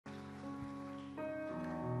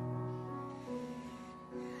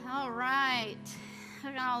All right.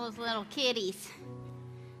 Look at all those little kitties.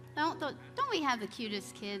 Don't we have the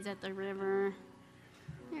cutest kids at the river?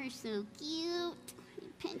 They're so cute.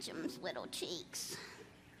 You pinch them's little cheeks.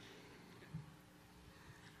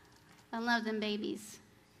 I love them babies.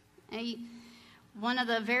 One of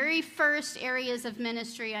the very first areas of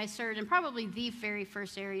ministry I served in, probably the very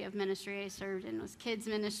first area of ministry I served in, was kids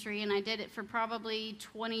ministry, and I did it for probably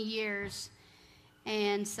 20 years.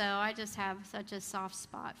 And so I just have such a soft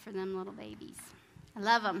spot for them little babies. I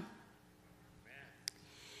love them.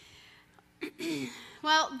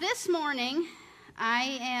 Well, this morning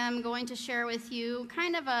I am going to share with you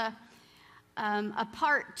kind of a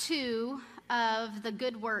part 2 of the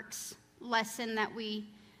good works lesson that we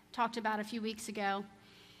talked about a few weeks ago.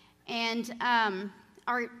 And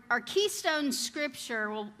our keystone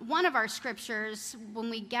scripture, well, one of our scriptures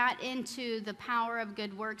when we got into the power of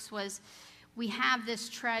good works was, we have this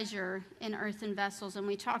treasure in earthen vessels, and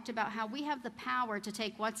we talked about how we have the power to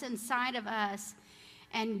take what's inside of us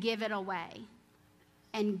and give it away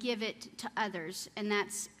and give it to others, and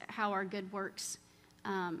that's how our good works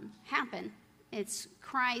happen. It's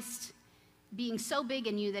Christ being so big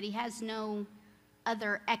in you that he has no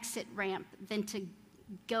other exit ramp than to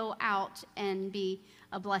go out and be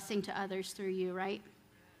a blessing to others through you, right?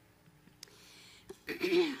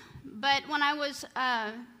 But when I was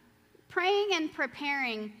praying and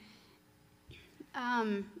preparing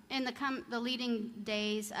in the leading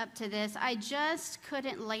days up to this, I just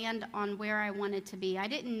couldn't land on where I wanted to be. I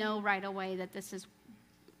didn't know right away that this is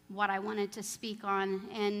what I wanted to speak on.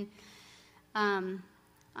 And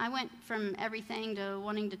I went from everything to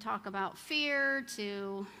wanting to talk about fear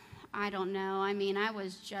to, I don't know. I mean, I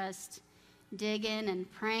was just digging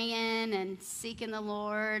and praying and seeking the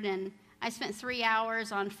Lord, and I spent 3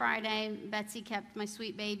 hours on Friday. Betsy kept my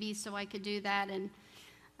sweet baby so I could do that, and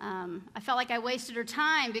I felt like I wasted her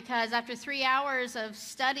time because after 3 hours of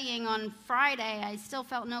studying on Friday, I still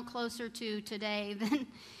felt no closer to today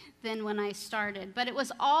than when I started. But it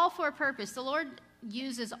was all for a purpose. The Lord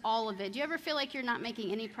uses all of it. Do you ever feel like you're not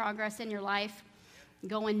making any progress in your life,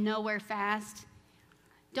 going nowhere fast?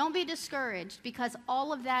 Don't be discouraged, because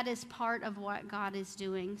all of that is part of what God is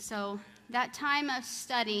doing. So that time of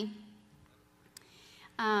study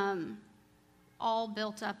all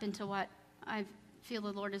built up into what I feel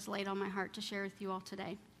the Lord has laid on my heart to share with you all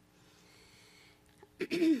today.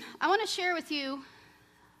 I want to share with you,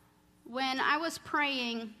 when I was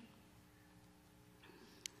praying,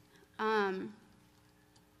 I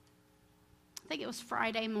think it was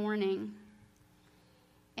Friday morning,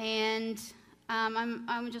 and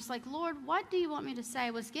I'm just like, Lord, what do you want me to say?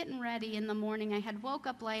 I was getting ready in the morning. I had woke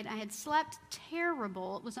up late. I had slept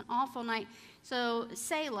terrible. It was an awful night. So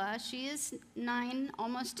Selah, she is 9,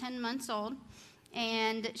 almost 10 months old,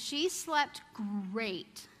 and she slept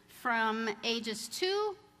great from ages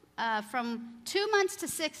 2 months to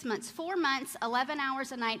 6 months, 4 months, 11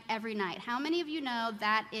 hours a night, every night. How many of you know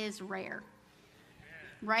that is rare?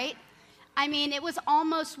 Right? I mean, it was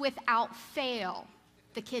almost without fail.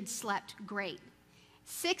 The kid slept great.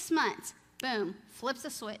 6 months, boom, flips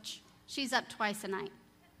a switch. She's up twice a night.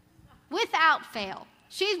 Without fail.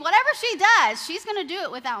 Whatever she does, she's going to do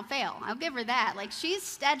it without fail. I'll give her that. Like, she's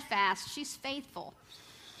steadfast. She's faithful.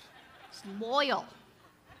 She's loyal.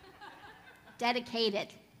 Dedicated.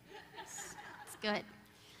 It's good.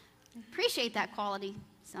 Appreciate that quality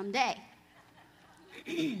someday.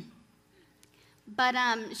 But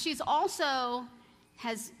she's also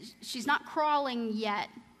she's not crawling yet,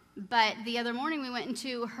 but the other morning we went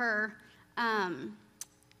into her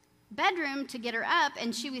bedroom to get her up,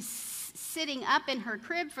 and she was sitting up in her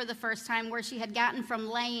crib for the first time, where she had gotten from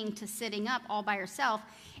laying to sitting up all by herself,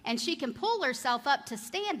 and she can pull herself up to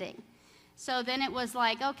standing. So then it was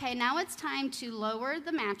like, okay, now it's time to lower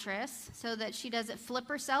the mattress so that she doesn't flip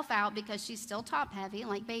herself out, because she's still top heavy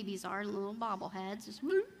like babies are, little bobbleheads. Just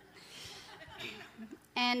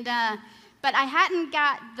and but I hadn't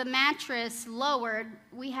got the mattress lowered.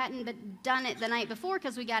 We hadn't done it the night before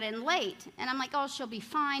because we got in late. And I'm like, oh, she'll be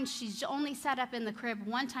fine. She's only sat up in the crib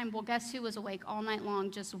one time. Well, guess who was awake all night long,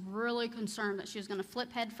 just really concerned that she was going to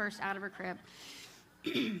flip head first out of her crib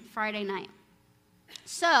Friday night.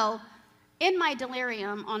 So in my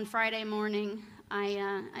delirium on Friday morning,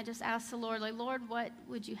 I just asked the Lord, like, Lord, what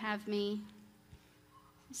would you have me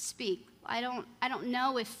speak? I don't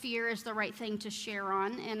know if fear is the right thing to share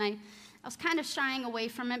on, and I was kind of shying away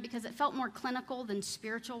from it because it felt more clinical than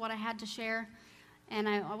spiritual, what I had to share. And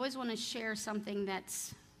I always want to share something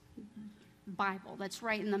that's Bible, that's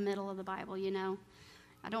right in the middle of the Bible, you know.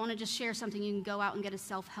 I don't want to just share something you can go out and get a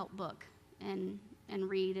self-help book and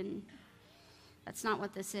read, and that's not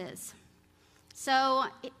what this is. So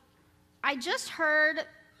I just heard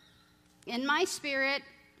in my spirit,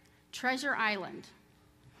 Treasure Island.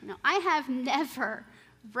 Now, I have never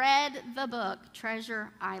read the book Treasure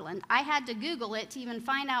Island. I had to Google it to even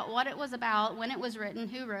find out what it was about, when it was written,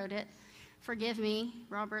 who wrote it. Forgive me,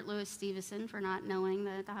 Robert Louis Stevenson, for not knowing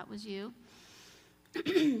that was you.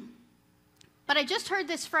 But I just heard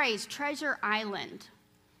this phrase, Treasure Island.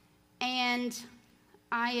 And so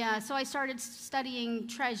I started studying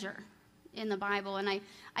treasure in the Bible. And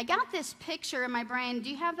I got this picture in my brain. Do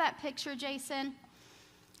you have that picture, Jason?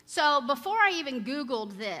 So before I even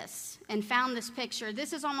Googled this and found this picture,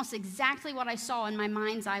 this is almost exactly what I saw in my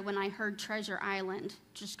mind's eye when I heard Treasure Island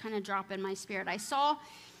just kind of drop in my spirit. I saw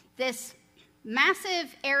this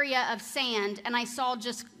massive area of sand, and I saw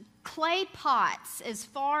just clay pots as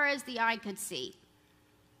far as the eye could see.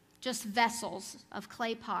 Just vessels of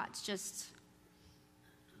clay pots, just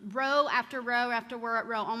row after row after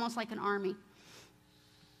row, almost like an army.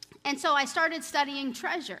 And so I started studying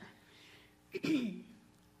treasure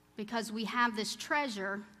because we have this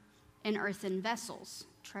treasure in earthen vessels.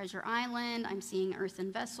 Treasure Island, I'm seeing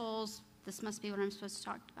earthen vessels. This must be what I'm supposed to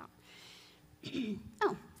talk about.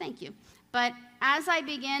 Oh, thank you. But as I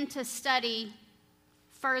began to study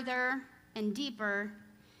further and deeper,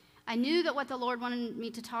 I knew that what the Lord wanted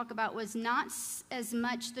me to talk about was not as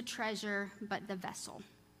much the treasure, but the vessel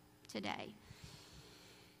today.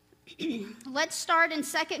 Let's start in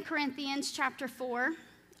 2 Corinthians chapter 4.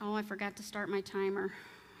 Oh, I forgot to start my timer.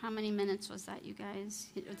 How many minutes was that, you guys?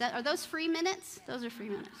 Are those free minutes? Those are free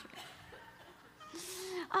minutes.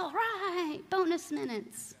 All right, bonus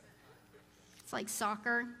minutes. It's like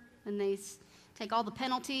soccer, and they take all the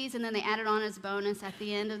penalties, and then they add it on as bonus at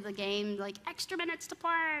the end of the game, like extra minutes to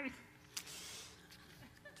play.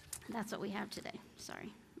 That's what we have today.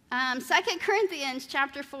 Sorry. 2 Corinthians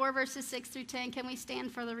chapter 4, verses 6 through 10. Can we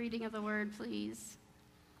stand for the reading of the word, please?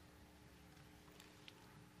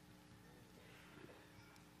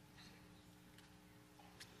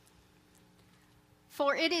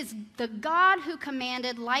 For it is the God who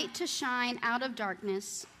commanded light to shine out of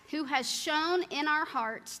darkness, who has shone in our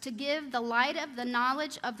hearts to give the light of the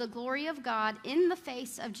knowledge of the glory of God in the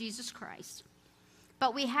face of Jesus Christ.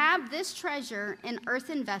 But we have this treasure in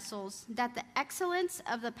earthen vessels, that the excellence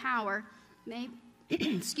of the power may,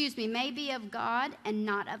 may be of God and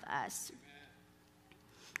not of us.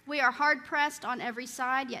 We are hard pressed on every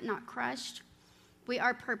side, yet not crushed. We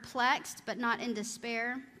are perplexed, but not in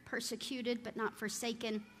despair, persecuted, but not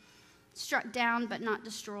forsaken, struck down, but not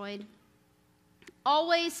destroyed,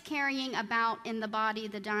 always carrying about in the body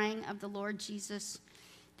the dying of the Lord Jesus,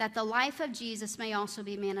 that the life of Jesus may also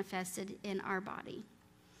be manifested in our body.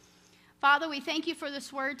 Father, we thank you for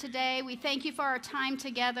this word today. We thank you for our time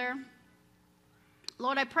together.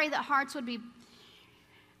 Lord, I pray that hearts would be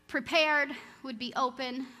prepared, would be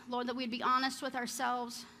open. Lord, that we'd be honest with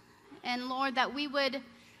ourselves. And Lord, that we would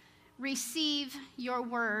receive your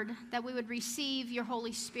word, that we would receive your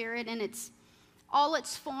Holy Spirit in all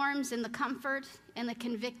its forms, in the comfort, in the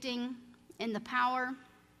convicting, in the power.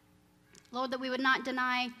 Lord, that we would not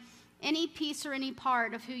deny any piece or any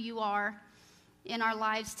part of who you are in our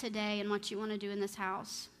lives today and what you want to do in this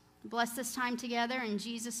house. Bless this time together. In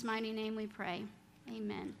Jesus' mighty name we pray.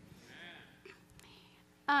 Amen.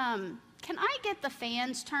 Can I get the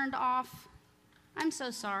fans turned off? I'm so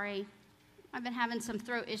sorry. I've been having some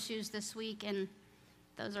throat issues this week, and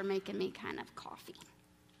those are making me kind of coughy.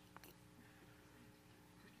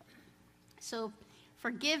 So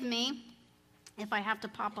forgive me if I have to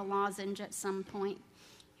pop a lozenge at some point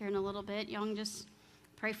here in a little bit. Y'all can just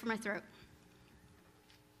pray for my throat.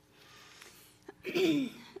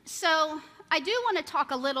 So I do want to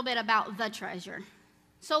talk a little bit about the treasure.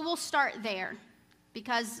 So we'll start there,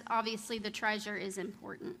 because obviously the treasure is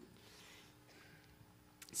important.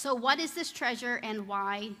 So what is this treasure, and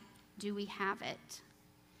why do we have it?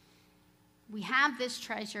 We have this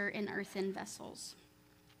treasure in earthen vessels.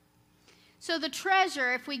 So the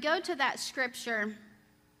treasure, if we go to that scripture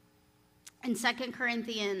in 2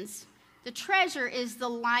 Corinthians, the treasure is the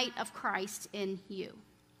light of Christ in you.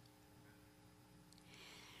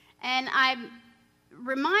 And I'm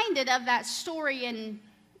reminded of that story in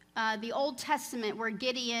the Old Testament where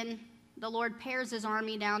Gideon, the Lord pares his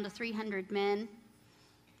army down to 300 men.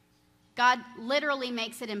 God literally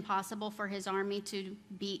makes it impossible for his army to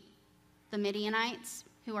beat the Midianites,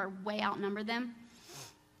 who are way outnumber them.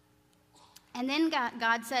 And then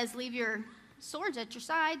God says, leave your swords at your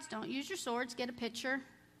sides. Don't use your swords. Get a pitcher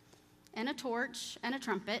and a torch and a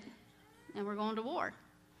trumpet, and we're going to war.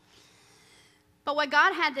 But what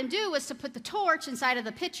God had them do was to put the torch inside of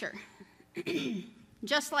the pitcher.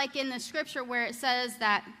 Just like in the scripture where it says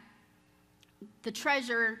that the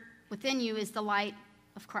treasure within you is the light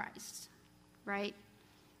of Christ, right?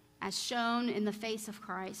 As shown in the face of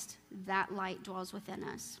Christ, that light dwells within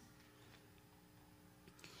us.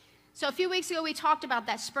 So a few weeks ago, we talked about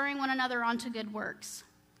that, spurring one another on to good works.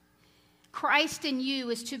 Christ in you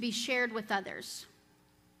is to be shared with others.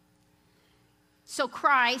 So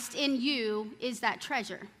Christ in you is that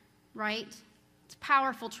treasure, right? It's a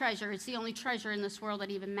powerful treasure. It's the only treasure in this world that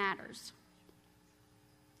even matters.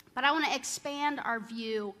 But I want to expand our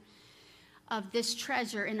view of this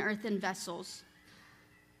treasure in earthen vessels.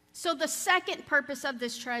 So the second purpose of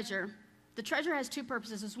this treasure, the treasure has two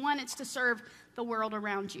purposes. One, it's to serve the world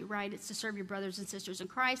around you, right? It's to serve your brothers and sisters in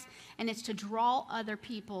Christ, and it's to draw other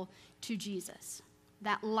people to Jesus.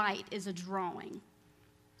 That light is a drawing.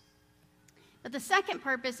 But the second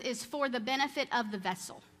purpose is for the benefit of the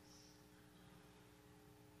vessel.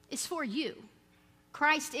 It's for you.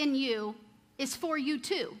 Christ in you is for you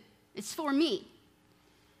too. It's for me.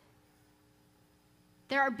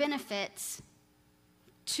 There are benefits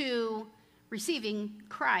to receiving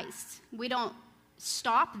Christ. We don't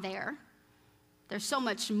stop there. There's so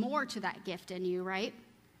much more to that gift in you, right?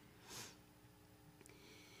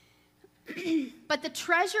 But the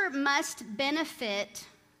treasure must benefit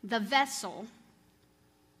the vessel,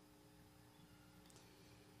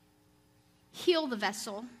 heal the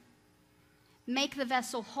vessel, make the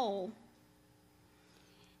vessel whole,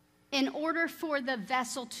 in order for the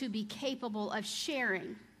vessel to be capable of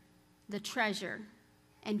sharing the treasure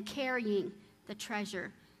and carrying the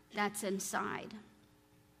treasure that's inside.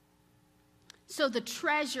 So the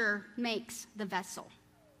treasure makes the vessel.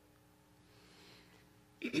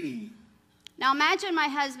 Now imagine my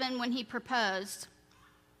husband when he proposed.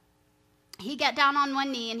 He got down on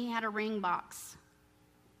one knee and he had a ring box.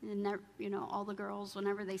 And all the girls,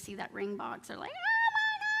 whenever they see that ring box, they're like, oh my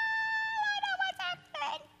God, I know what's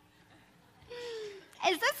happening.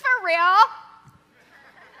 Is this for real?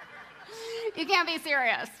 You can't be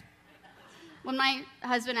serious. When my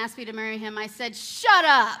husband asked me to marry him, I said, shut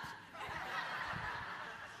up.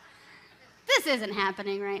 This isn't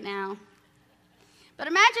happening right now. But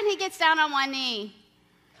imagine he gets down on one knee,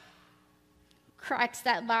 cracks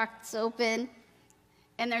that box open,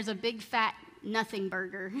 and there's a big fat nothing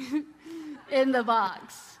burger in the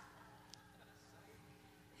box.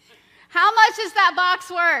 How much is that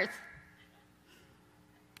box worth?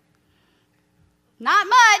 Not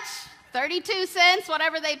much. 32 cents,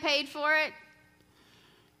 whatever they paid for it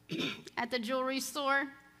at the jewelry store.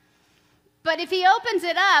 But if he opens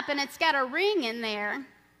it up and it's got a ring in there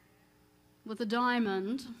with a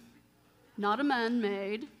diamond, not a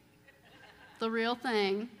man-made, the real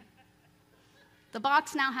thing, the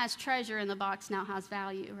box now has treasure and the box now has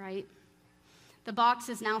value, right? The box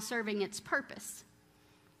is now serving its purpose.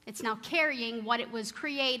 It's now carrying what it was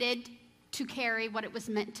created to carry, what it was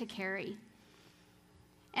meant to carry.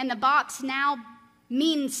 And the box now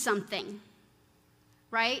means something,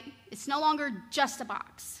 right? It's no longer just a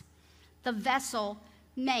box. The vessel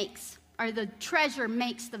makes, or the treasure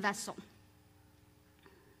makes the vessel.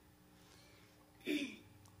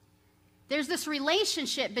 There's this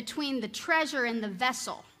relationship between the treasure and the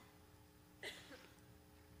vessel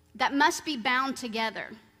that must be bound together.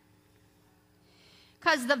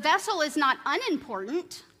 Because the vessel is not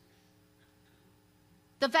unimportant.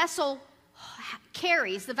 The vessel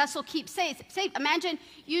carries, the vessel keeps safe. Imagine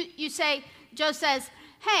you say, Joe says,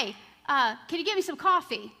 hey, can you get me some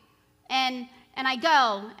coffee? And I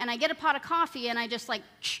go, and I get a pot of coffee, and I just here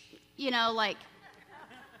you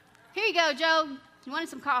go, Joe, you wanted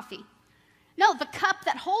some coffee. No, the cup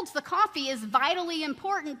that holds the coffee is vitally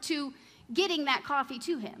important to getting that coffee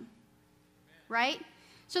to him, right?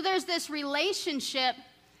 So there's this relationship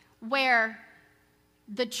where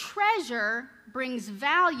the treasure brings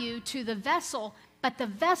value to the vessel, but the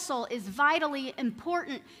vessel is vitally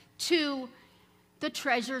important to the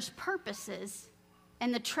treasure's purposes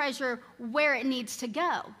and the treasure where it needs to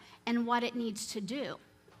go and what it needs to do.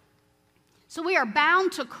 So we are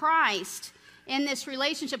bound to Christ in this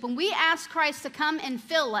relationship. When we ask Christ to come and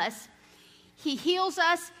fill us, he heals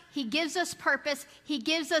us, he gives us purpose, he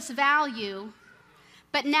gives us value,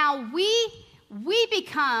 but now we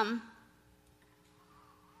become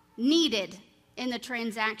needed in the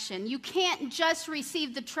transaction. You can't just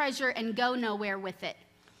receive the treasure and go nowhere with it.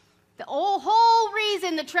 The whole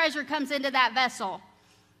reason the treasure comes into that vessel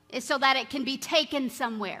is so that it can be taken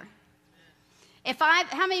somewhere.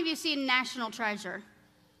 How many of you seen National Treasure?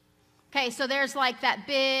 Okay, so there's that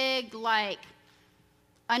big,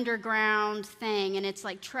 underground thing, and it's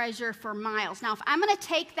treasure for miles. Now, if I'm going to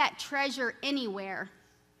take that treasure anywhere,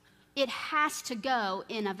 it has to go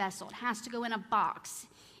in a vessel. It has to go in a box.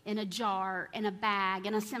 in a jar, in a bag,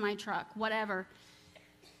 in a semi-truck, whatever.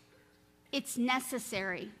 It's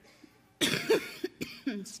necessary.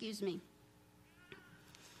 Excuse me.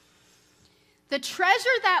 The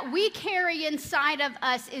treasure that we carry inside of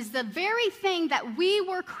us is the very thing that we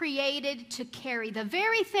were created to carry, the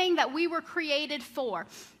very thing that we were created for.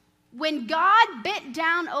 When God bent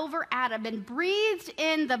down over Adam and breathed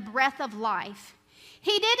in the breath of life,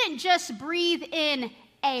 he didn't just breathe in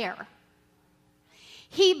air.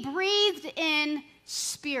 He breathed in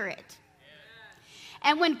spirit.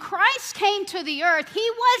 And when Christ came to the earth, he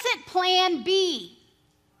wasn't plan B.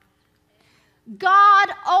 God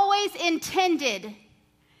always intended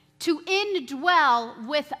to indwell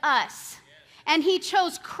with us. And he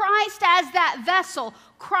chose Christ as that vessel,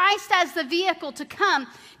 Christ as the vehicle to come,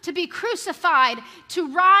 to be crucified,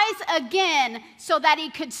 to rise again, so that he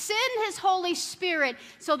could send his Holy Spirit,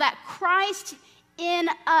 so that Christ in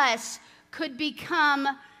us could become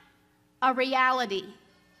a reality.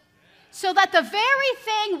 So that the very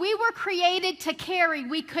thing we were created to carry,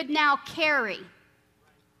 we could now carry.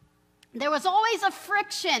 There was always a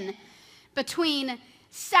friction between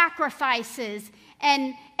sacrifices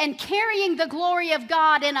and carrying the glory of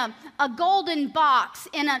God in a golden box,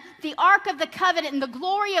 in the Ark of the Covenant, and the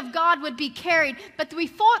glory of God would be carried. But we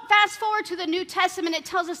fast forward to the New Testament, it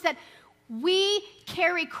tells us that we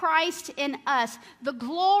carry Christ in us. The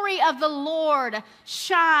glory of the Lord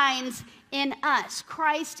shines in us.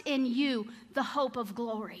 Christ in you, the hope of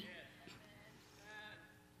glory.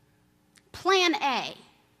 Plan A.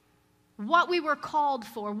 What we were called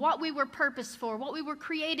for, what we were purposed for, what we were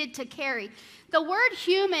created to carry. The word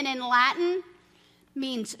human in Latin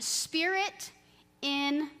means spirit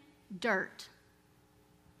in dirt.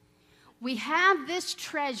 We have this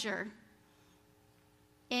treasure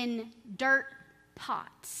in dirt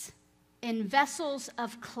pots, in vessels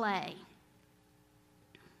of clay.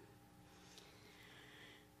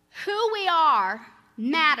 Who we are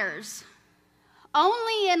matters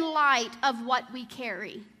only in light of what we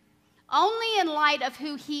carry. Only in light of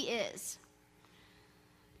who he is.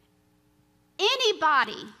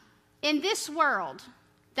 Anybody in this world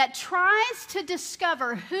that tries to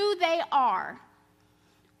discover who they are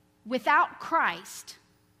without Christ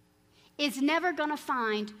is never going to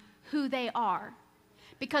find who they are,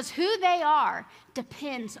 because who they are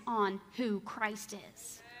depends on who Christ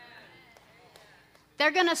is.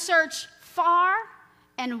 They're going to search far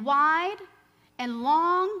and wide and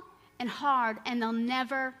long and hard, and they'll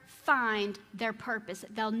never find their purpose.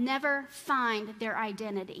 They'll never find their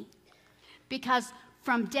identity. Because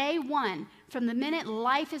from day one, from the minute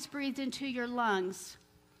life is breathed into your lungs,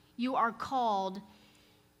 you are called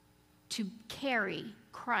to carry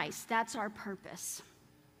Christ. That's our purpose.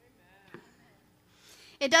 Amen.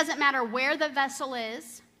 It doesn't matter where the vessel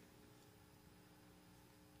is.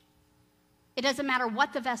 It doesn't matter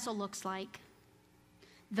what the vessel looks like.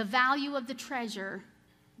 The value of the treasure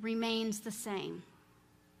remains the same.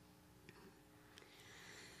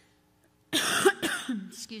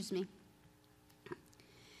 Excuse me.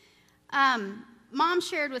 Mom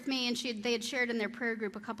shared with me, and they had shared in their prayer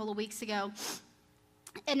group a couple of weeks ago,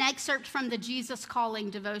 an excerpt from the Jesus Calling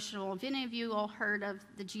devotional. Have any of you all heard of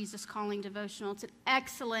the Jesus Calling devotional? It's an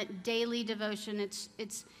excellent daily devotion.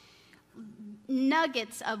 It's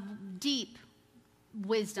nuggets of deep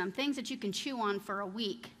wisdom, things that you can chew on for a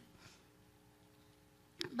week.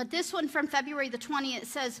 But this one from February the 20th, it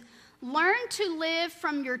says, "Learn to live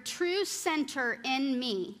from your true center in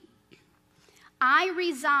me. I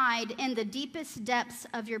reside in the deepest depths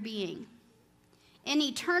of your being, in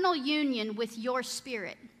eternal union with your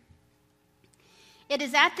spirit. It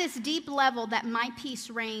is at this deep level that my peace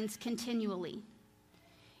reigns continually.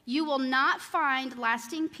 You will not find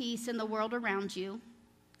lasting peace in the world around you,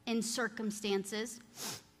 in circumstances,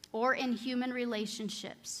 or in human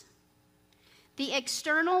relationships. The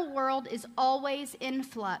external world is always in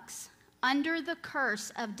flux, under the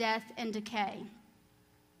curse of death and decay.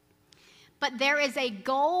 But there is a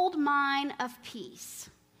gold mine of peace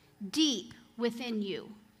deep within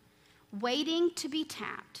you, waiting to be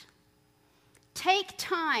tapped. Take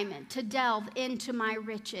time to delve into my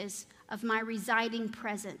riches of my residing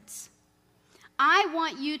presence. I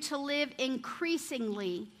want you to live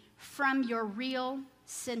increasingly from your real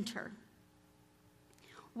center,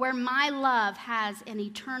 where my love has an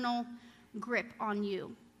eternal grip on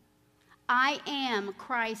you. I am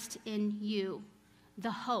Christ in you,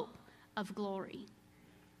 the hope of glory."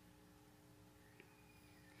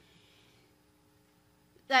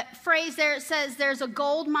 That phrase there, it says there's a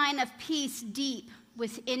gold mine of peace deep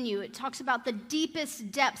within you. It talks about the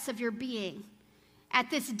deepest depths of your being. At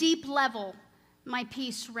this deep level, my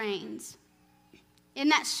peace reigns. In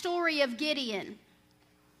that story of Gideon,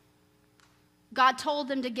 God told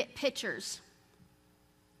them to get pitchers.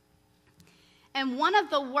 And one of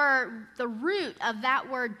the root of that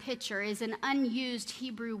word pitcher is an unused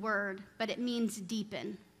Hebrew word, but it means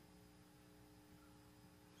deepen.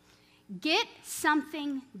 Get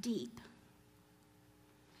something deep.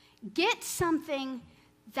 Get something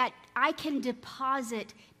that I can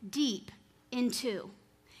deposit deep into.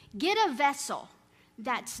 Get a vessel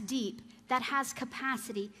that's deep, that has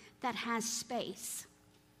capacity, that has space.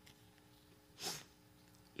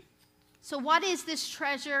 So what is this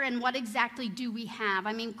treasure and what exactly do we have?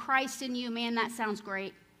 I mean, Christ in you, man, that sounds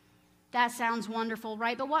great. That sounds wonderful,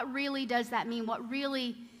 right? But what really does that mean? What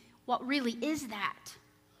really is that?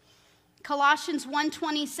 Colossians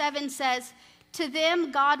 1:27 says, "To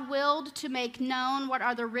them God willed to make known what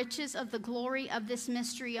are the riches of the glory of this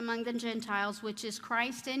mystery among the Gentiles, which is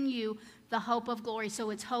Christ in you, the hope of glory."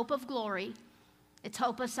 So it's hope of glory. It's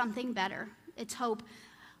hope of something better. It's hope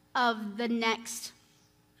of the next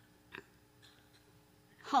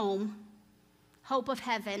home, hope of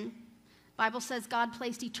heaven. Bible says God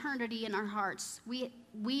placed eternity in our hearts. We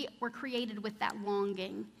were created with that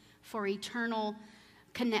longing for eternal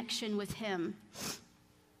connection with him.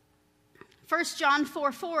 1 John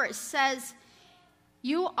 4:4 says,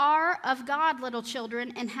 "You are of God, little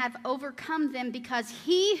children, and have overcome them, because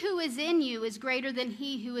he who is in you is greater than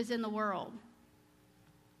he who is in the world."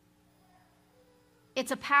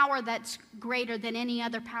 It's a power that's greater than any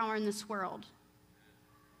other power in this world.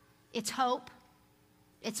 It's hope.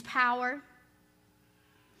 It's power.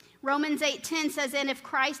 Romans 8:10 says, "And if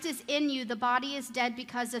Christ is in you, the body is dead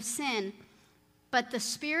because of sin, but the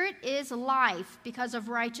spirit is life because of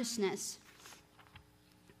righteousness.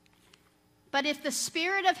 But if the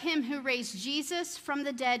spirit of him who raised Jesus from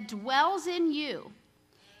the dead dwells in you,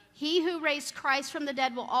 he who raised Christ from the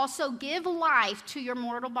dead will also give life to your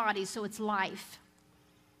mortal bodies." So it's life.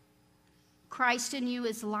 Christ in you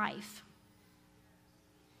is life.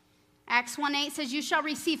 Acts 1:8 says, "You shall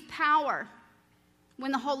receive power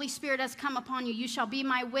when the Holy Spirit has come upon you. You shall be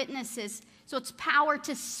my witnesses." So it's power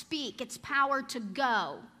to speak. It's power to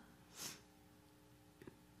go.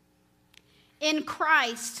 In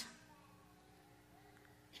Christ,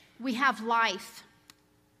 we have life.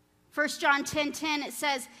 1 John 10:10, it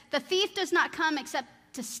says, "The thief does not come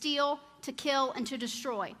except to steal, to kill, and to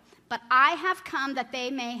destroy. But I have come that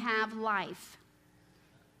they may have life."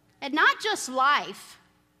 And not just life,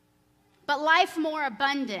 but life more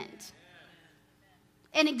abundant.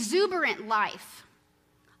 An exuberant life.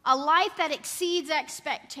 A life that exceeds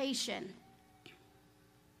expectation.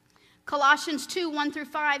 Colossians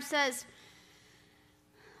 2:1-5 says,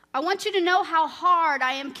 "I want you to know how hard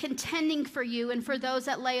I am contending for you and for those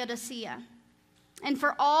at Laodicea, and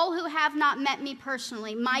for all who have not met me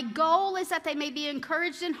personally. My goal is that they may be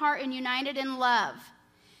encouraged in heart and united in love,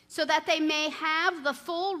 so that they may have the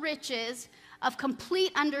full riches of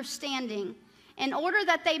complete understanding, in order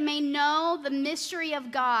that they may know the mystery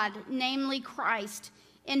of God, namely Christ,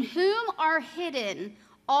 in whom are hidden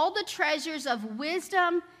all the treasures of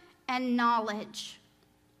wisdom and knowledge.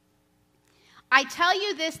 I tell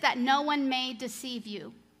you this, that no one may deceive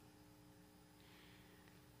you."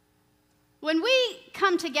 When we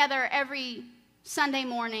come together every Sunday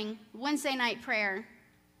morning, Wednesday night prayer,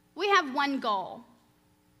 we have one goal.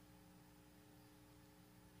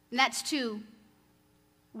 And that's to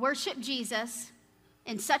worship Jesus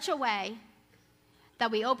in such a way that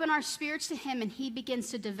we open our spirits to him and he begins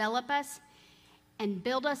to develop us and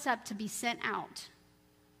build us up to be sent out.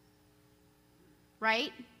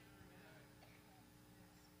 Right?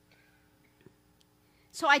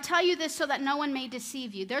 So I tell you this so that no one may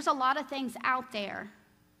deceive you. There's a lot of things out there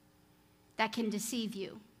that can deceive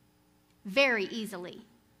you very easily.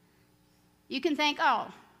 You can think,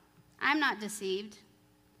 "Oh, I'm not deceived."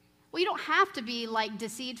 Well, you don't have to be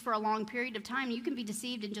deceived for a long period of time. You can be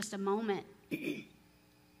deceived in just a moment.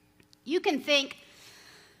 You can think,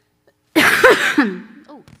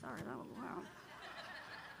 oh, sorry, that was loud.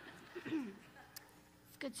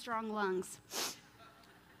 Good, strong lungs.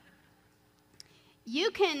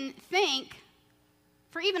 You can think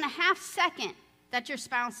for even a half second that your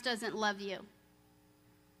spouse doesn't love you.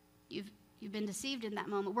 You've been deceived in that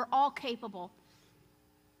moment. We're all capable.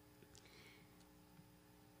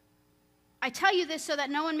 I tell you this so that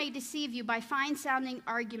no one may deceive you by fine-sounding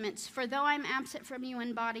arguments. For though I am absent from you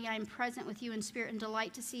in body, I am present with you in spirit, and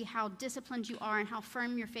delight to see how disciplined you are and how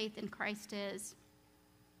firm your faith in Christ is.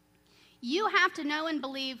 You have to know and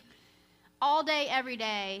believe all day, every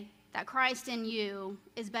day, that Christ in you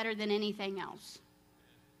is better than anything else.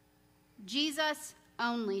 Jesus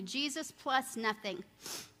only. Jesus plus nothing.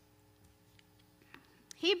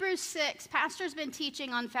 Hebrews 6, Pastor's been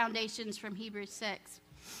teaching on foundations from Hebrews 6.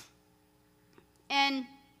 And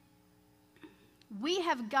we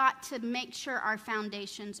have got to make sure our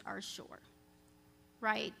foundations are sure,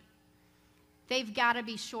 right? They've got to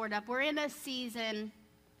be shored up. We're in a season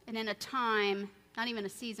and in a time, not even a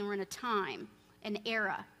season, we're in a time, an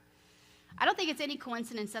era. I don't think it's any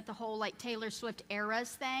coincidence that the whole like Taylor Swift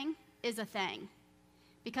eras thing is a thing.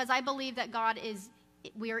 Because I believe that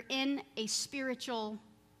we are in a spiritual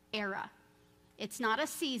era. It's not a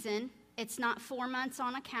season. It's not 4 months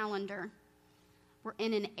on a calendar. We're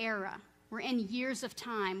in an era. We're in years of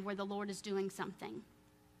time where the Lord is doing something.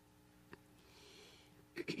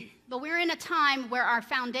 But we're in a time where our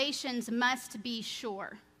foundations must be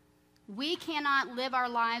sure. We cannot live our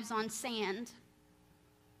lives on sand.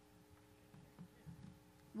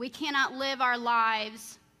 We cannot live our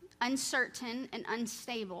lives uncertain and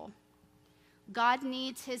unstable. God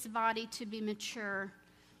needs his body to be mature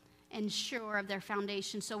and sure of their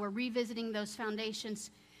foundation. So we're revisiting those foundations.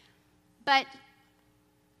 But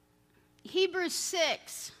Hebrews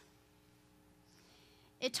 6,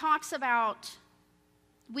 it talks about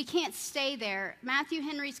we can't stay there. Matthew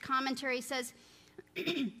Henry's commentary says,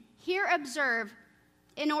 here observe,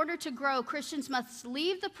 in order to grow, Christians must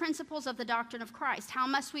leave the principles of the doctrine of Christ. How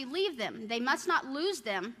must we leave them? They must not lose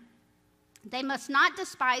them. They must not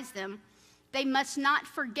despise them. They must not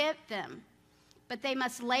forget them. But they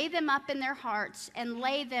must lay them up in their hearts and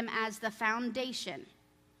lay them as the foundation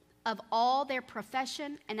of all their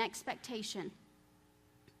profession and expectation.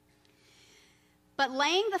 But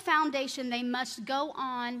laying the foundation, they must go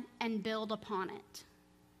on and build upon it.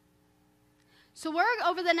 So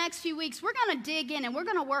over the next few weeks, we're going to dig in and we're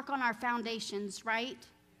going to work on our foundations, right?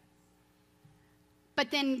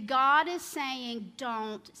 But then God is saying,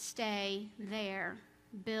 don't stay there.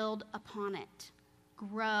 Build upon it.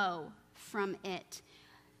 Grow from it.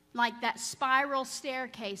 Like that spiral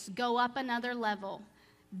staircase, go up another level.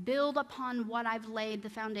 Build upon what I've laid the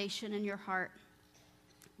foundation in your heart.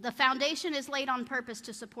 The foundation is laid on purpose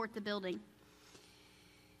to support the building.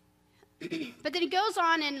 But then he goes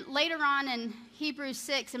on, and later on in Hebrews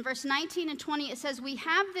 6, in verse 19 and 20, it says, we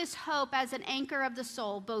have this hope as an anchor of the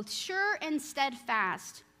soul, both sure and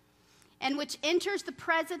steadfast, and which enters the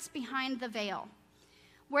presence behind the veil,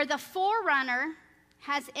 where the forerunner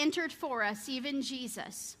has entered for us, even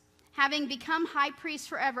Jesus, having become high priest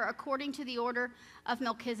forever according to the order of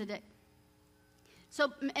Melchizedek.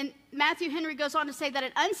 So, and Matthew Henry goes on to say that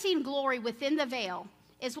an unseen glory within the veil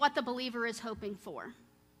is what the believer is hoping for.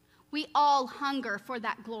 We all hunger for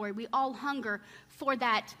that glory. We all hunger for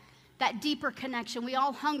that deeper connection. We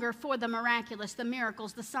all hunger for the miraculous, the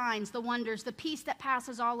miracles, the signs, the wonders, the peace that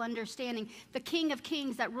passes all understanding, the King of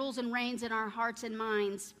Kings that rules and reigns in our hearts and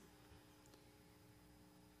minds.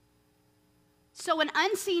 So an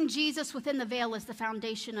unseen Jesus within the veil is the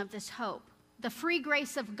foundation of this hope. The free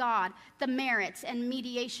grace of God, the merits and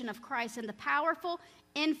mediation of Christ, and the powerful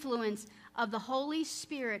influence of the Holy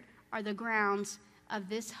Spirit are the grounds of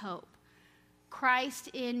this hope. Christ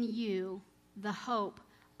in you, the hope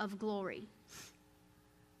of glory.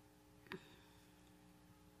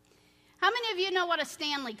 How many of you know what a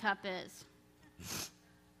Stanley Cup is?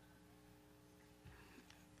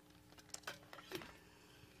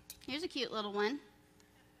 Here's a cute little one.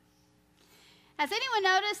 Has anyone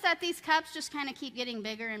noticed that these cups just kind of keep getting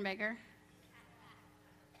bigger and bigger?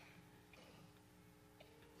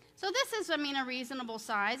 So this is, a reasonable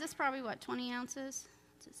size. It's probably, 20 ounces?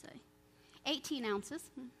 What's it say? 18 ounces,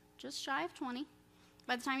 just shy of 20.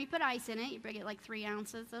 By the time you put ice in it, you get like 3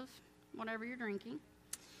 ounces of whatever you're drinking.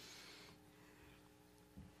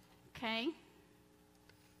 Okay.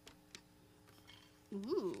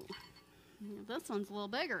 Ooh, this one's a little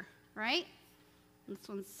bigger, right? This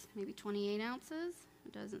one's maybe 28 ounces.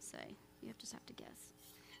 It doesn't say. You just have to guess.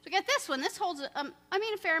 So we got this one. This holds,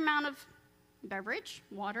 a fair amount of beverage,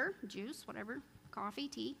 water, juice, whatever, coffee,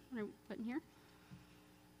 tea, whatever we put in here.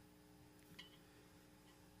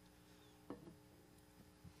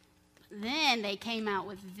 Then they came out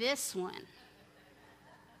with this one.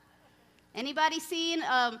 Anybody seen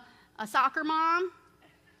a soccer mom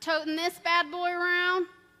toting this bad boy around?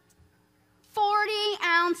 40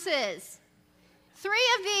 ounces. 3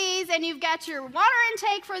 of these, and you've got your water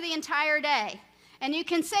intake for the entire day. And you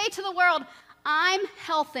can say to the world, I'm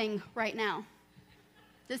healthing right now.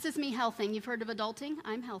 This is me healthing. You've heard of adulting?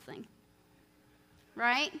 I'm healthing.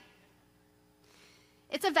 Right?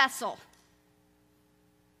 It's a vessel.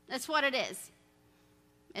 That's what it is.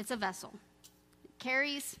 It's a vessel. It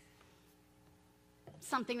carries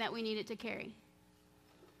something that we need it to carry.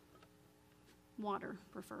 Water,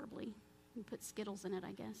 preferably. We put Skittles in it,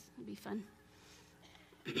 I guess. That'd be fun.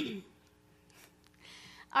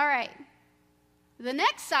 All right. The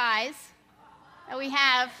next size that we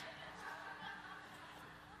have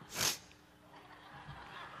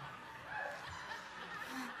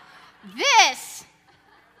this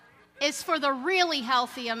is for the really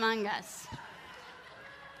healthy among us.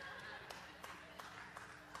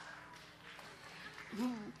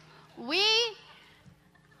 We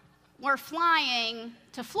were flying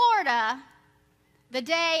to Florida the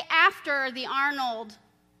day after the Arnold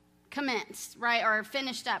commenced, right, or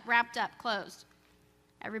finished up, wrapped up, closed.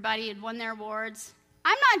 Everybody had won their awards.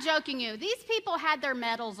 I'm not joking you. These people had their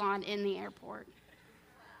medals on in the airport.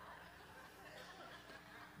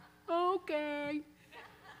 Okay.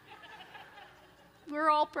 We're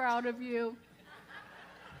all proud of you.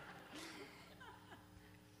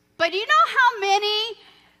 But you know how many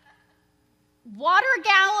water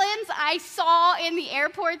gallons I saw in the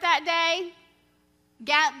airport that day?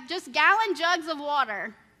 Just gallon jugs of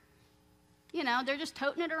water. You know, they're just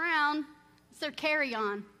toting it around. It's their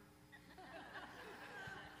carry-on.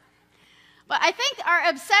 But I think our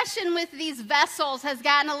obsession with these vessels has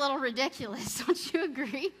gotten a little ridiculous. Don't you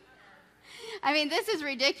agree? I mean, this is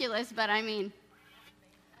ridiculous, but I mean,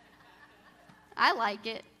 I like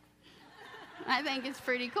it. I think it's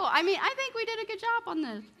pretty cool. I mean, I think we did a good job on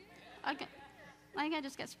this. Okay. I think I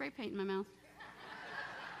just got spray paint in my mouth.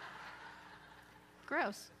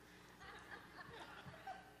 Gross.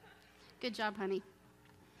 Good job, honey.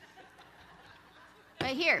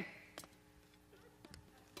 Right here.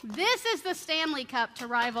 This is the Stanley Cup to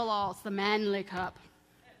rival all. It's the Manly Cup.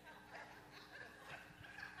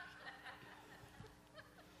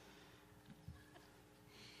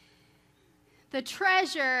 The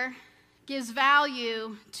treasure gives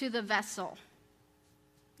value to the vessel.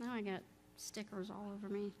 Now I got stickers all over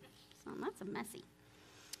me. So that's a messy.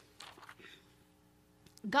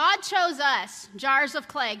 God chose us, jars of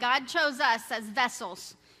clay. God chose us as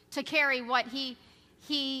vessels to carry what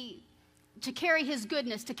to carry his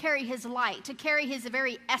goodness, to carry his light, to carry his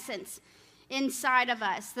very essence inside of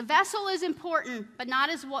us. The vessel is important, but not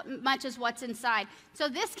as much as what's inside. So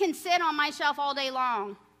this can sit on my shelf all day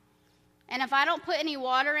long. And if I don't put any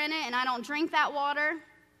water in it and I don't drink that water,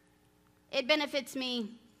 it benefits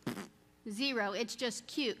me zero. It's just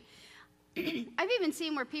cute. I've even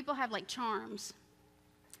seen where people have like charms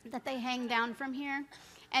that they hang down from here.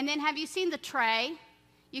 And then have you seen the tray?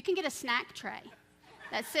 You can get a snack tray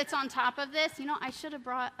that sits on top of this. You know, I should have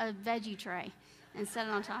brought a veggie tray and set it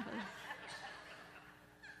on top of it.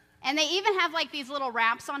 And they even have like these little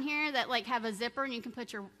wraps on here that like have a zipper and you can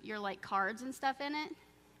put your like cards and stuff in it.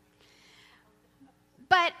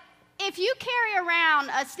 But if you carry around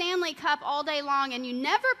a Stanley Cup all day long and you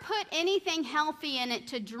never put anything healthy in it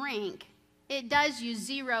to drink, it does you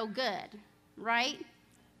zero good, right?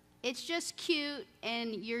 It's just cute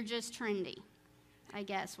and you're just trendy, I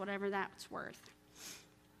guess, whatever that's worth.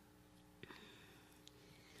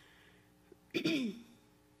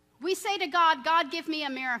 We say to God, God, give me a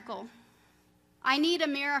miracle. I need a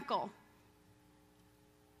miracle.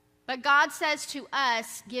 But God says to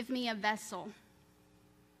us, give me a vessel.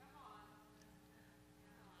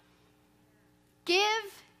 Give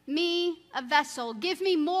me a vessel. Give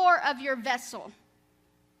me more of your vessel.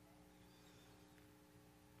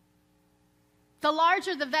 The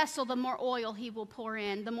larger the vessel, the more oil he will pour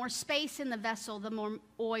in. The more space in the vessel, the more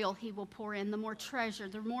oil he will pour in. The more treasure,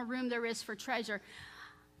 the more room there is for treasure.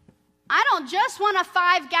 I don't just want a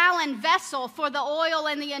 5-gallon vessel for the oil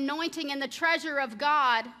and the anointing and the treasure of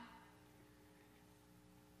God.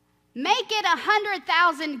 Make it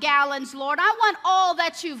 100,000 gallons, Lord. I want all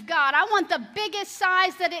that you've got. I want the biggest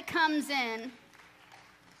size that it comes in.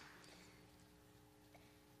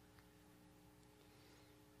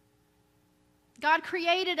 God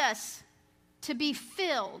created us to be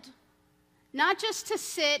filled, not just to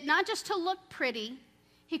sit, not just to look pretty.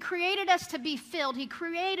 He created us to be filled. He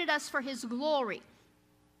created us for his glory.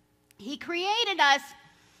 He created us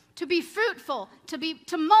to be fruitful,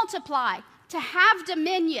 to multiply, to have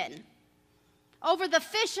dominion over the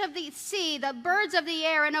fish of the sea, the birds of the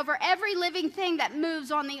air, and over every living thing that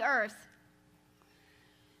moves on the earth.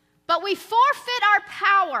 But we forfeit our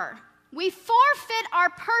power. We forfeit our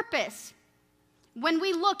purpose when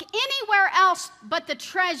we look anywhere else but the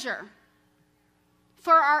treasure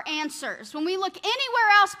for our answers, when we look anywhere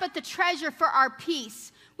else but the treasure for our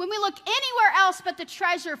peace, when we look anywhere else but the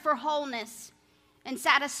treasure for wholeness and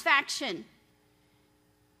satisfaction.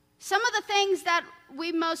 Some of the things that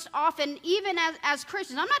we most often, even as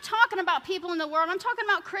Christians, I'm not talking about people in the world, I'm talking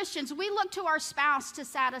about Christians, we look to our spouse to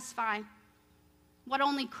satisfy what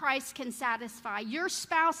only Christ can satisfy. Your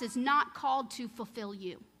spouse is not called to fulfill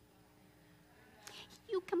you.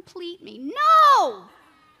 you complete me. No!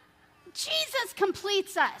 Jesus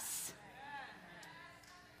completes us.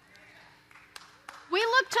 We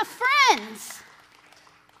look to friends,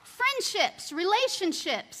 friendships,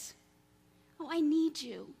 relationships. Oh, I need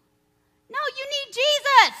you. No, you need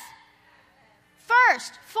Jesus.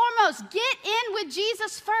 First, foremost, get in with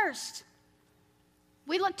Jesus first.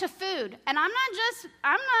 We look to food. And I'm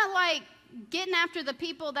not like getting after the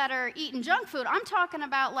people that are eating junk food. I'm talking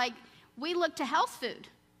about like we look to health food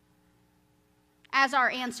as our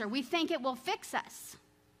answer. We think it will fix us.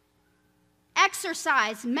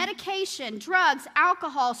 Exercise, medication, drugs,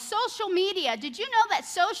 alcohol, social media. Did you know that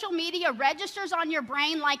social media registers on your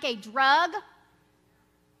brain like a drug?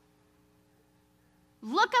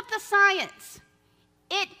 Look up the science.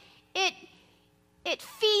 It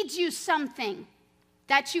feeds you something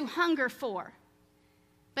that you hunger for.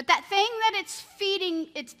 But that thing that it's feeding,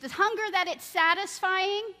 it's the hunger that it's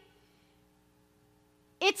satisfying,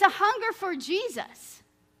 it's a hunger for Jesus.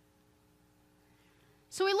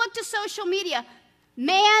 So we look to social media.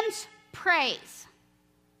 Man's praise.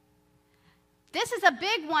 This is a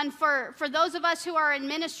big one for those of us who are in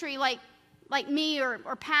ministry like me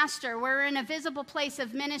or pastor. We're in a visible place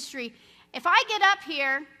of ministry. If I get up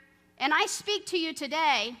here and I speak to you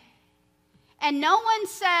today and no one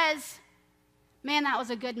says, man, that was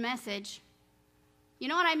a good message, you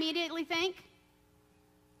know what I immediately think?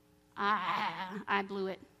 I blew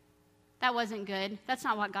it. That wasn't good. That's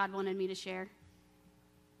not what God wanted me to share.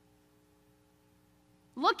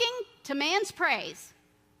 Looking to man's praise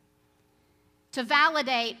to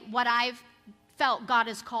validate what I've felt God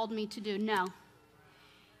has called me to do. No.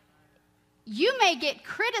 You may get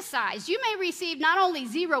criticized. You may receive not only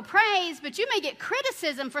zero praise, but you may get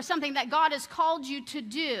criticism for something that God has called you to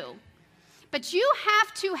do. But you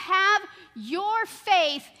have to have your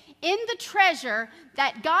faith in the treasure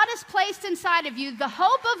that God has placed inside of you, the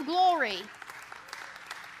hope of glory,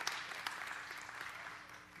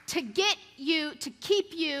 to get you, to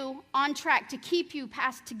keep you on track, to get you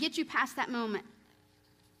past that moment.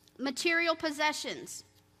 Material possessions.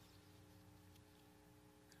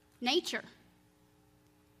 Nature.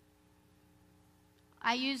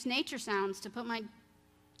 I use nature sounds to put my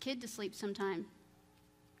kid to sleep sometime,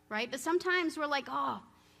 right? But sometimes we're like, oh,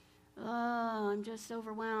 I'm just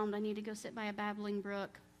overwhelmed. I need to go sit by a babbling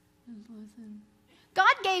brook.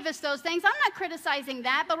 God gave us those things. I'm not criticizing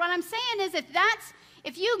that, but what I'm saying is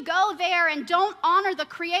if you go there and don't honor the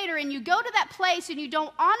Creator and you go to that place and you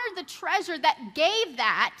don't honor the treasure that gave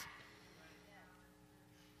that,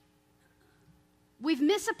 we've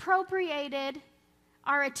misappropriated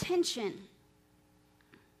our attention.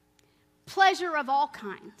 Pleasure of all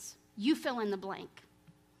kinds. You fill in the blank.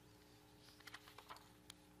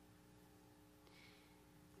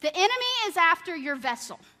 The enemy is after your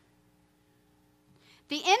vessel.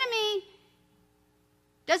 The enemy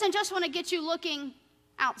doesn't just want to get you looking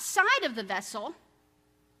outside of the vessel.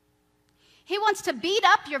 He wants to beat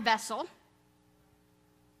up your vessel.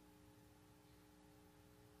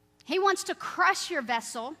 He wants to crush your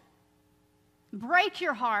vessel, break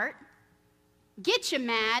your heart, get you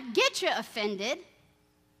mad, get you offended.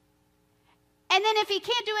 And then if he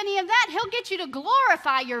can't do any of that, he'll get you to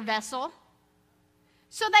glorify your vessel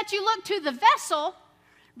so that you look to the vessel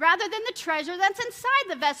rather than the treasure that's inside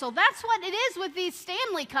the vessel. That's what it is with these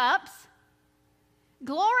Stanley cups.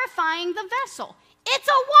 Glorifying the vessel. It's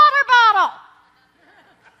a water bottle.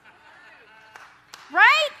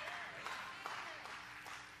 Right?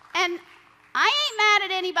 And I ain't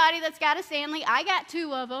mad at anybody that's got a Stanley. I got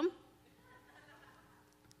 2 of them.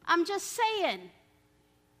 I'm just saying,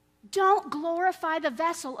 don't glorify the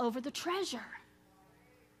vessel over the treasure.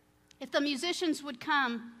 If the musicians would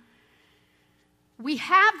come, we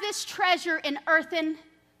have this treasure in earthen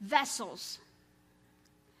vessels.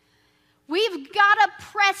 We've got to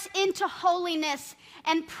press into holiness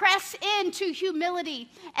and press into humility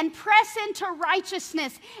and press into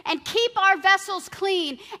righteousness and keep our vessels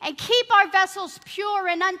clean and keep our vessels pure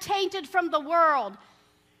and untainted from the world.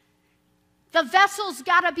 The vessel's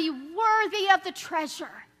got to be worthy of the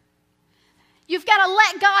treasure. You've got to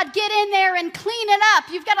let God get in there and clean it up.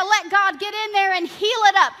 You've got to let God get in there and heal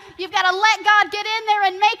it up. You've got to let God get in there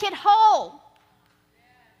and make it whole.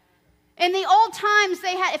 In the old times,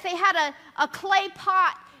 if they had a clay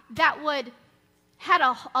pot that had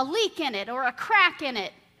a leak in it or a crack in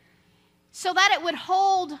it, so that it would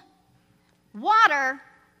hold water,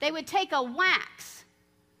 they would take a wax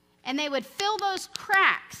and they would fill those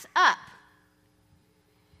cracks up.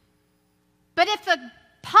 But if the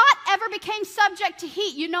pot ever became subject to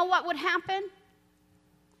heat, you know what would happen?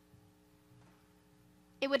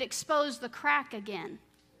 It would expose the crack again.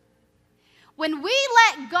 When we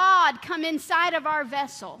let God come inside of our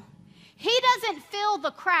vessel, He doesn't fill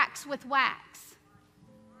the cracks with wax.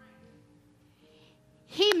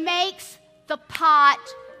 He makes the pot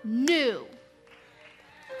new.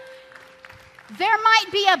 There might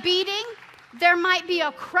be a beating. There might be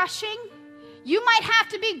a crushing. You might have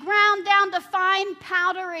to be ground down to fine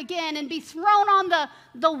powder again and be thrown on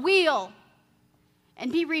the wheel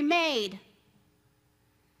and be remade.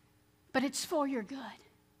 But it's for your good.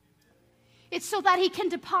 It's so that He can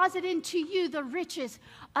deposit into you the riches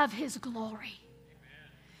of His glory.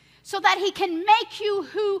 So that He can make you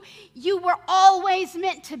who you were always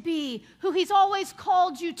meant to be, who He's always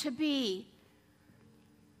called you to be.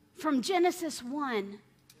 From Genesis 1,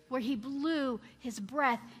 where He blew His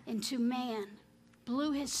breath into man,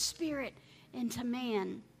 blew His Spirit into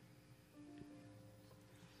man.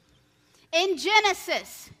 In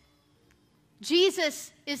Genesis,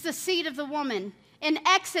 Jesus is the seed of the woman. In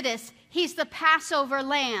Exodus, He's the Passover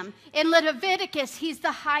lamb. In Leviticus, He's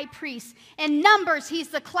the high priest. In Numbers, He's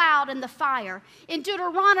the cloud and the fire. In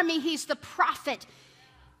Deuteronomy, He's the prophet.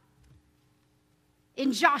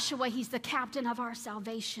 In Joshua, He's the captain of our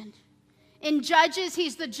salvation. In Judges,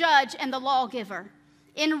 He's the judge and the lawgiver.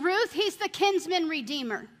 In Ruth, He's the kinsman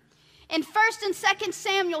redeemer. In 1st and 2nd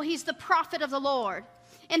Samuel, He's the prophet of the Lord.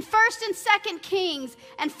 In 1st and 2nd Kings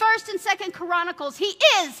and 1st and 2nd Chronicles, He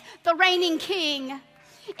is the reigning king.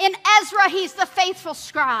 In Ezra, He's the faithful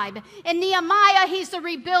scribe. In Nehemiah, He's the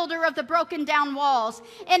rebuilder of the broken down walls.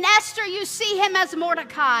 In Esther, you see Him as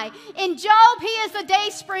Mordecai. In Job, He is the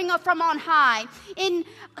dayspring from on high. In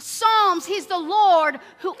Psalms, He's the Lord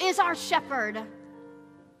who is our shepherd.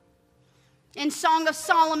 In Song of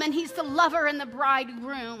Solomon, He's the lover and the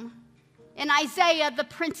bridegroom. In Isaiah, the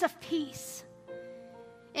Prince of Peace.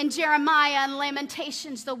 In Jeremiah and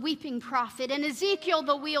Lamentations, the weeping prophet. In Ezekiel,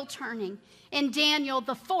 the wheel turning. In Daniel,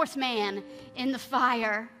 the fourth man in the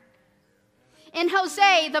fire. In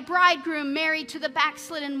Hosea, the bridegroom married to the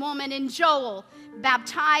backslidden woman. In Joel,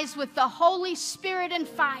 baptized with the Holy Spirit and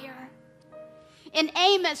fire. In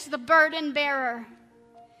Amos, the burden bearer.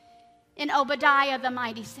 In Obadiah, the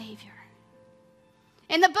mighty Savior.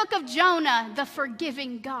 In the book of Jonah, the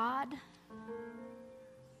forgiving God.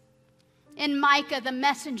 In Micah, the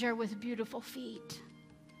messenger with beautiful feet.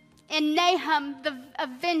 In Nahum, the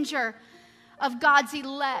avenger of God's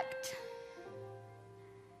elect.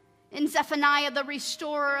 In Zephaniah, the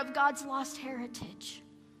restorer of God's lost heritage.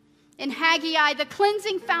 In Haggai, the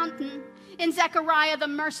cleansing fountain. In Zechariah, the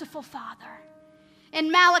merciful Father.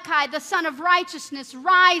 In Malachi, the Son of righteousness,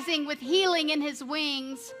 rising with healing in His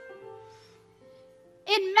wings.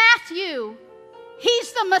 In Matthew,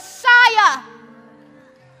 He's the Messiah.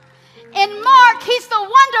 In Mark, He's the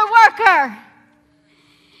wonder worker.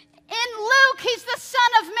 In Luke, He's the Son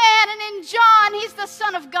of Man. And in John, He's the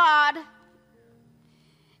Son of God.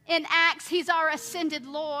 In Acts, He's our ascended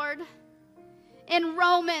Lord. In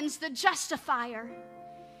Romans, the justifier.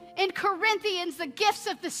 In Corinthians, the gifts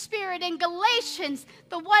of the Spirit. In Galatians,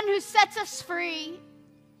 the one who sets us free.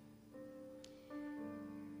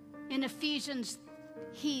 In Ephesians,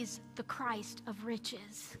 He's the Christ of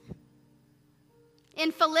riches.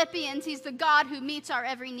 In Philippians, He's the God who meets our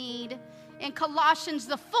every need. In Colossians,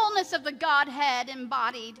 the fullness of the Godhead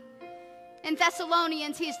embodied. In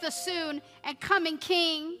Thessalonians, He's the soon and coming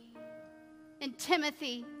King. In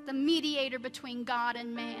Timothy, the mediator between God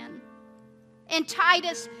and man. In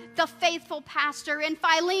Titus, the faithful pastor. In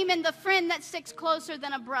Philemon, the friend that sticks closer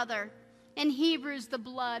than a brother. In Hebrews, the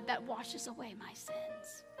blood that washes away my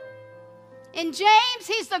sins. In James,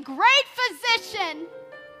 He's the great physician.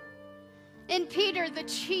 In Peter, the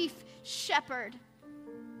chief shepherd.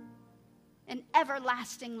 And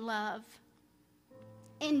everlasting love.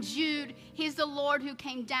 In Jude, He's the Lord who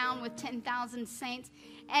came down with 10,000 saints.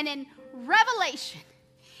 And in Revelation,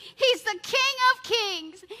 He's the King of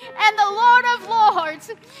kings and the Lord of lords.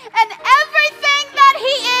 And everything that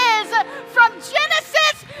He is, from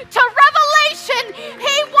Genesis to Revelation,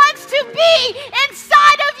 He wants to be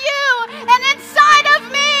inside of you and inside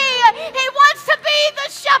of me. He wants to be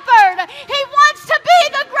the shepherd. He wants to be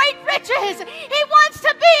the great riches. He wants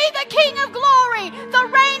to be the King of glory, the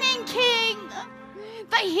reigning King,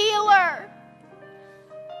 the healer.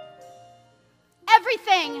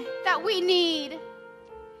 Everything that we need,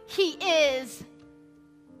 He is.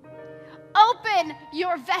 Open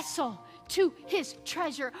your vessel to His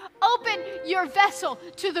treasure. Open your vessel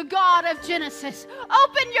to the God of Genesis.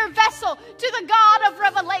 Open your vessel to the God of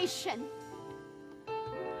Revelation.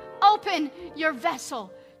 Open your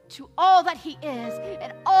vessel to all that He is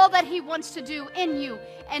and all that He wants to do in you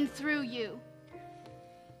and through you.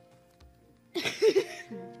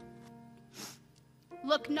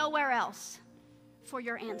 Look nowhere else for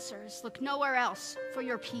your answers. Look nowhere else for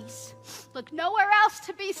your peace. Look nowhere else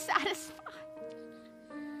to be satisfied.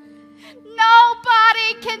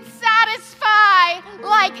 Nobody can satisfy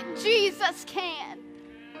like Jesus can.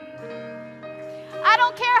 I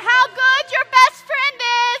don't care how good your best friend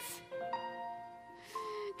is.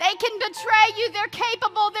 They can betray you. They're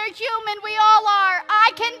capable. They're human. We all are.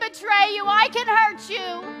 I can betray you. I can hurt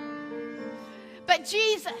you. But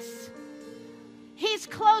Jesus, He's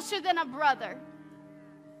closer than a brother.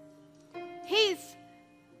 He's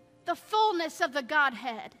the fullness of the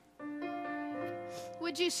Godhead.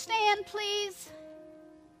 Would you stand, please?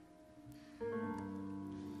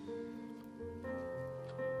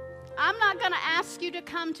 I'm not going to ask you to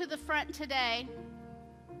come to the front today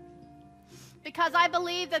because I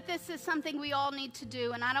believe that this is something we all need to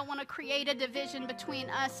do, and I don't want to create a division between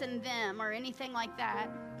us and them or anything like that.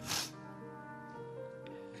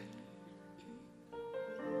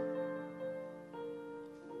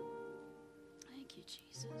 Thank you,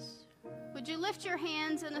 Jesus. Would you lift your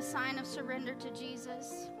hands in a sign of surrender to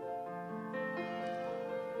Jesus?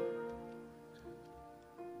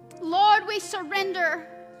 Lord, we surrender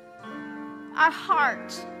our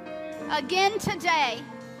heart again today.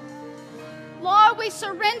 Lord, we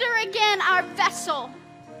surrender again our vessel.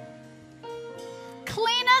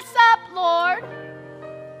 Clean us up, Lord.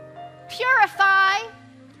 Purify.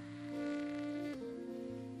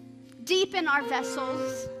 Deepen our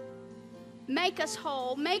vessels. Make us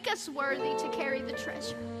whole. Make us worthy to carry the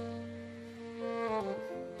treasure.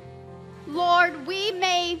 Lord, we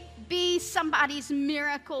may be somebody's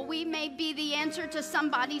miracle. We may be the answer to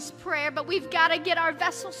somebody's prayer, but we've got to get our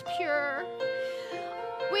vessels pure.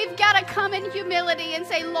 We've got to come in humility and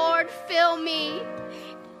say, Lord, fill me.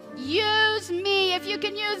 Use me. If you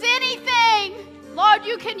can use anything, Lord,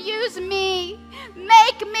 you can use me.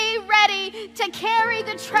 Make me ready to carry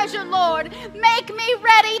the treasure, Lord. Make me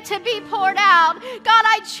ready to be poured out. God,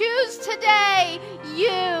 I choose today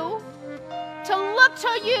you, to look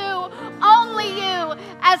to you, only you,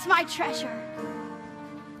 as my treasure.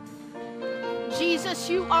 Jesus,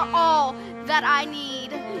 you are all that I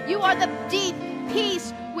need. You are the deep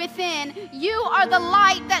peace within. You are the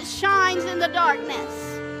light that shines in the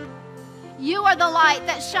darkness. You are the light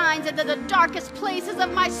that shines into the darkest places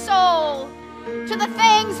of my soul, to the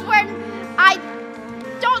things where I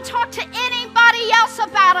don't talk to anybody else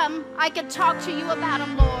about them. I can talk to you about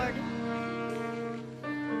them, Lord.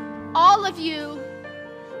 All of you,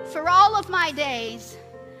 for all of my days,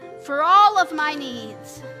 for all of my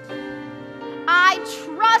needs. I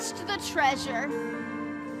trust the treasure.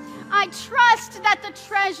 I trust that the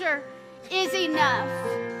treasure is enough.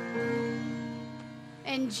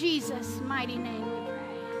 In Jesus' mighty name we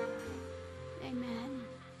pray. Amen.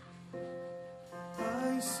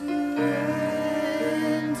 I surrender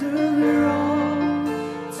all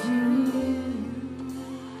to you.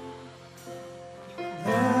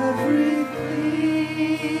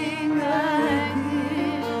 Everything I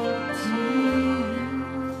give to you.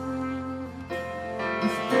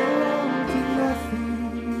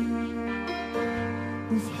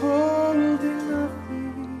 Withholding nothing.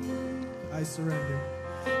 I surrender.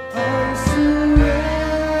 I surrender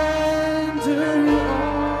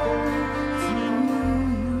all to you.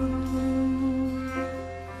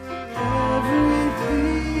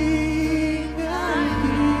 Everything I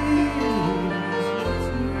give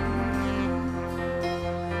to you.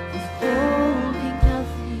 Withholding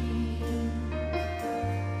nothing.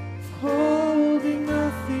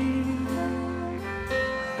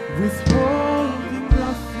 Withholding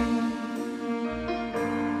nothing.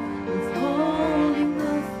 Withholding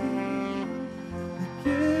nothing.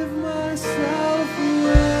 Give myself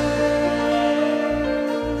away.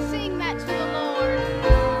 Sing that to the Lord.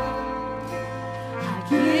 I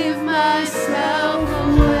give myself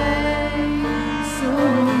away so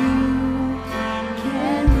you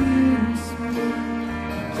can use me.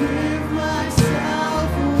 Give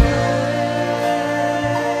myself away.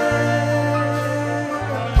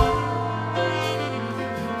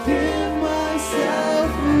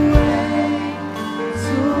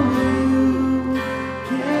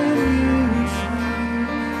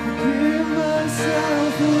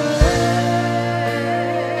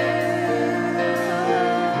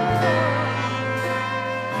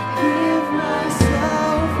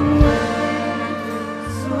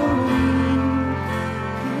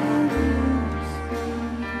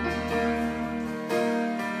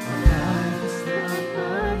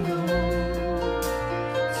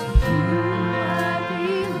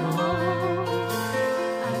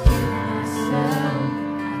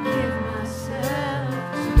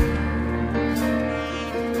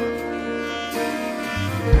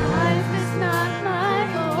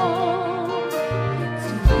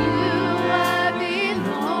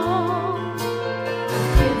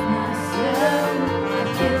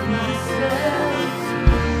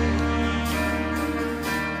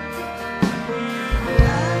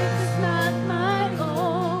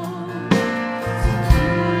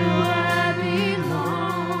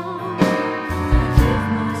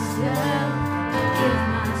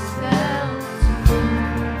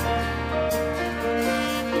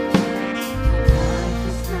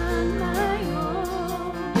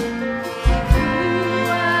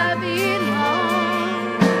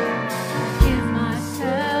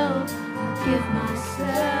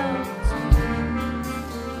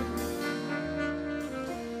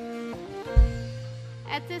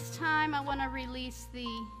 At this time, I want to release the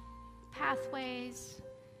Pathways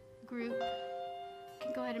group. You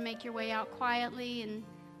can go ahead and make your way out quietly and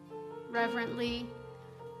reverently.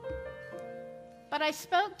 But I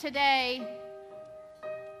spoke today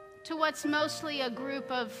to what's mostly a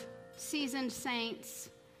group of seasoned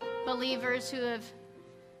saints, believers who have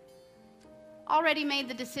already made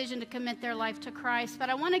the decision to commit their life to Christ.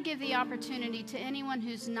 But I want to give the opportunity to anyone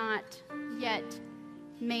who's not yet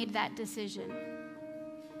made that decision.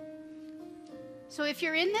 So if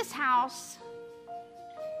you're in this house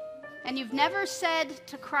and you've never said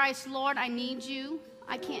to Christ, Lord, I need you.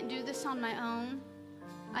 I can't do this on my own.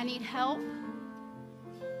 I need help.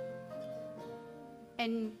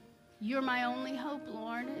 And you're my only hope,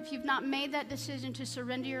 Lord. If you've not made that decision to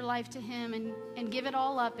surrender your life to Him and give it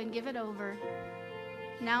all up and give it over,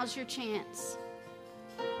 now's your chance.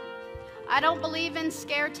 I don't believe in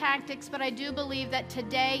scare tactics, but I do believe that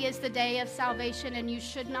today is the day of salvation and you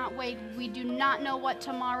should not wait. We do not know what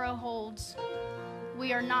tomorrow holds.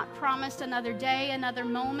 We are not promised another day, another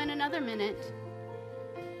moment, another minute.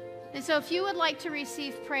 And so if you would like to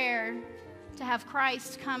receive prayer, to have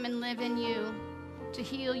Christ come and live in you, to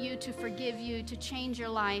heal you, to forgive you, to change your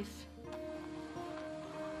life,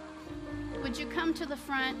 would you come to the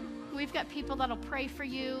front? We've got people that'll pray for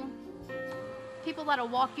you, people that'll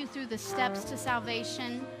walk you through the steps to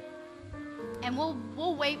salvation, and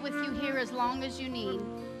we'll wait with you here as long as you need.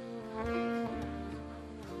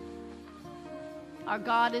 Our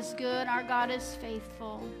God is good. Our God is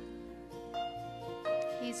faithful.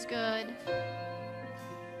 He's good.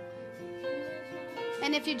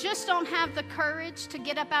 And if you just don't have the courage to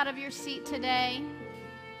get up out of your seat today,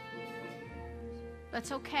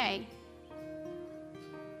 that's okay.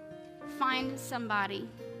 Find somebody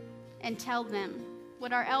and tell them.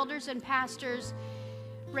 Would our elders and pastors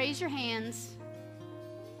raise your hands?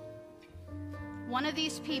 One of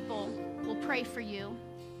these people will pray for you.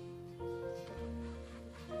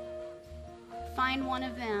 Find one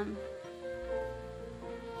of them.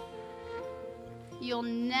 You'll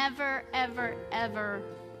never, ever, ever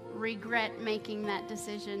regret making that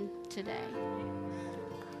decision today.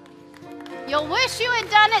 You'll wish you had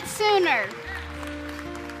done it sooner.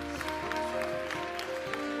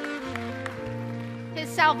 His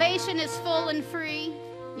salvation is full and free.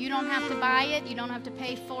 You don't have to buy it. You don't have to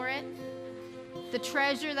pay for it. The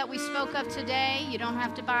treasure that we spoke of today, you don't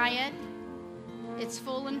have to buy it. It's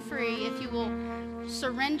full and free if you will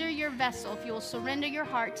surrender your vessel, if you will surrender your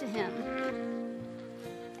heart to Him.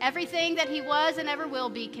 Everything that He was and ever will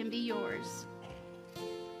be can be yours.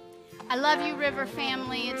 I love you, River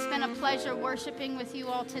family. It's been a pleasure worshiping with you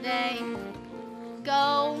all today.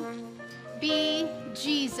 Go be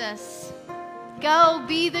Jesus. Go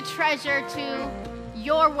be the treasure to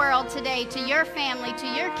your world today, to your family, to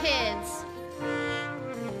your kids.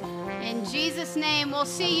 In Jesus' name, we'll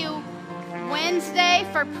see you Wednesday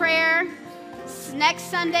for prayer. Next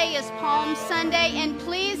Sunday is Palm Sunday. And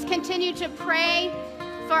please continue to pray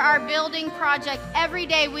for our building project every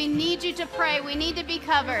day. We need you to pray. We need to be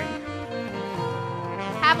covered.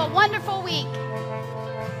 Have a wonderful week.